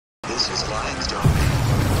This is Lion's Domain.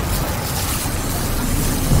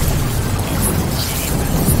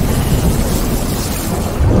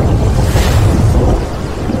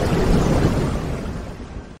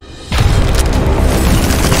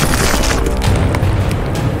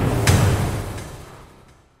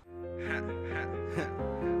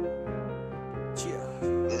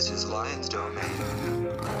 This is Lion's Domain.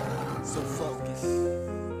 So focused.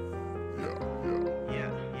 Yeah.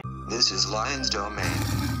 This is Lion's Domain.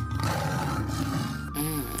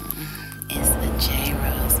 It's the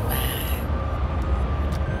JRA vibe.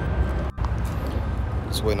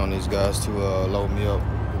 Just waiting on these guys to load me up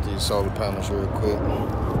with these solar panels real quick.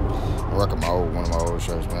 I'm rocking one of my old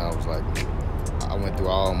shirts, man. I went through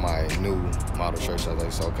all my new model shirts. I was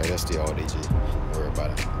like, so, okay, that's the ODG. Don't worry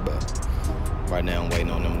about it. But right now I'm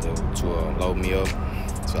waiting on them to load me up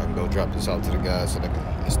so I can go drop this out to the guys so they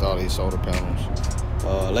can install these solar panels.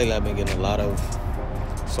 Lately I've been getting a lot of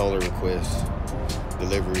solar requests,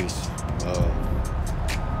 deliveries.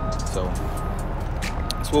 So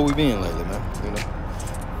that's what we've been lately, man, you know.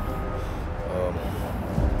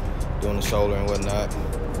 Doing the solar and whatnot.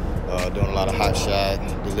 Doing a lot of hot shot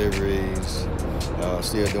deliveries.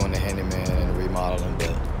 Still doing the handyman and the remodeling,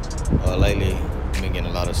 but lately I've been getting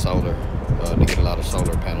a lot of solar. To get a lot of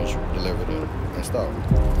solar panels delivered and installed.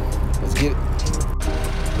 Let's get it.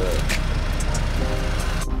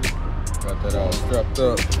 Got that all strapped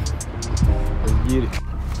up. Let's get it.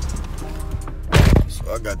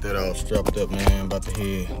 So I got that all strapped up, man. About to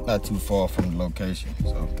head not too far from the location.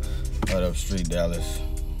 So right up street, Dallas.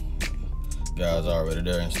 Guys already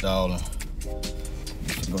there installing.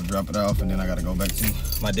 Go drop it off, and then I gotta go back to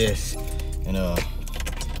my desk and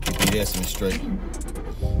get the estimates straight,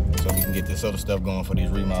 so we can get this other stuff going for these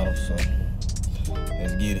remodels. So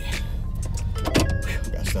let's get it.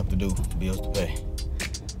 Got stuff to do, bills to pay.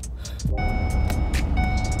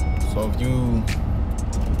 So if you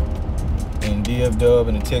in DFW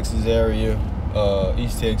in the Texas area,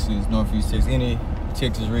 East Texas, Northeast Texas, any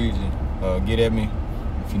Texas region, get at me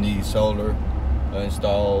if you need solar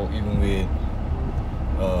installed, even with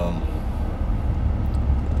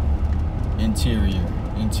interior,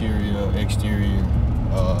 exterior,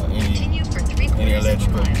 any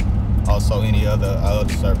electrical, also any other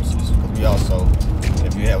services. Because we also,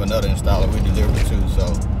 if you have another installer, we deliver too. So,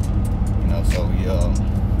 you know, so we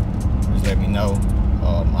just let me know. I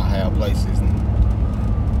have places and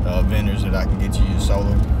vendors that I can get you your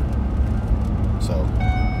solar. So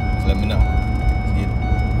just let me know. Let's get it.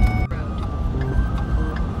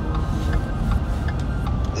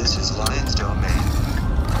 This is Lion's Domain.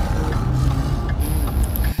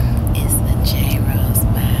 It's the JRA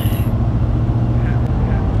vibe.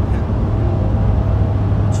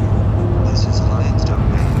 This is Lion's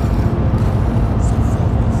Domain.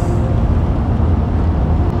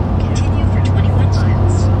 Continue for 21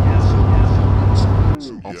 miles.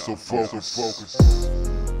 I'm so focused.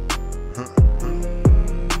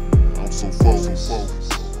 I'm so focused.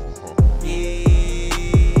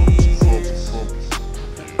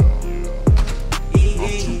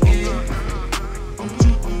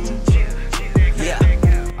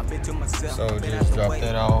 So just drop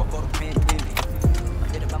that off.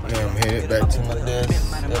 Then I'm headed back to my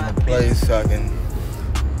desk at my place so I can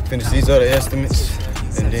finish these other estimates,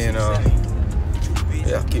 and then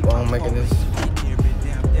yeah, keep on making this,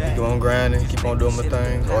 keep on grinding, keep on doing my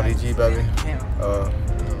things. ODG, baby.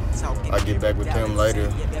 I'll get back with them later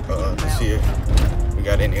to see if we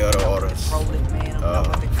got any other orders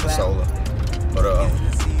for solar. But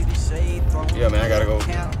yeah, man, I gotta go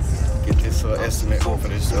get this estimate for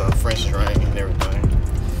this French drain and everything.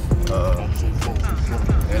 I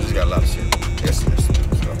just got a lot of shit, estimates to do,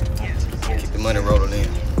 so keep the money rolling in.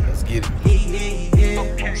 Let's get it.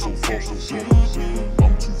 I'm so focused. I'm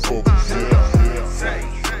too focused.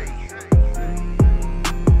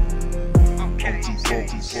 I'm too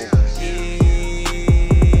focused.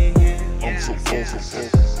 I'm so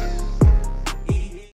focused.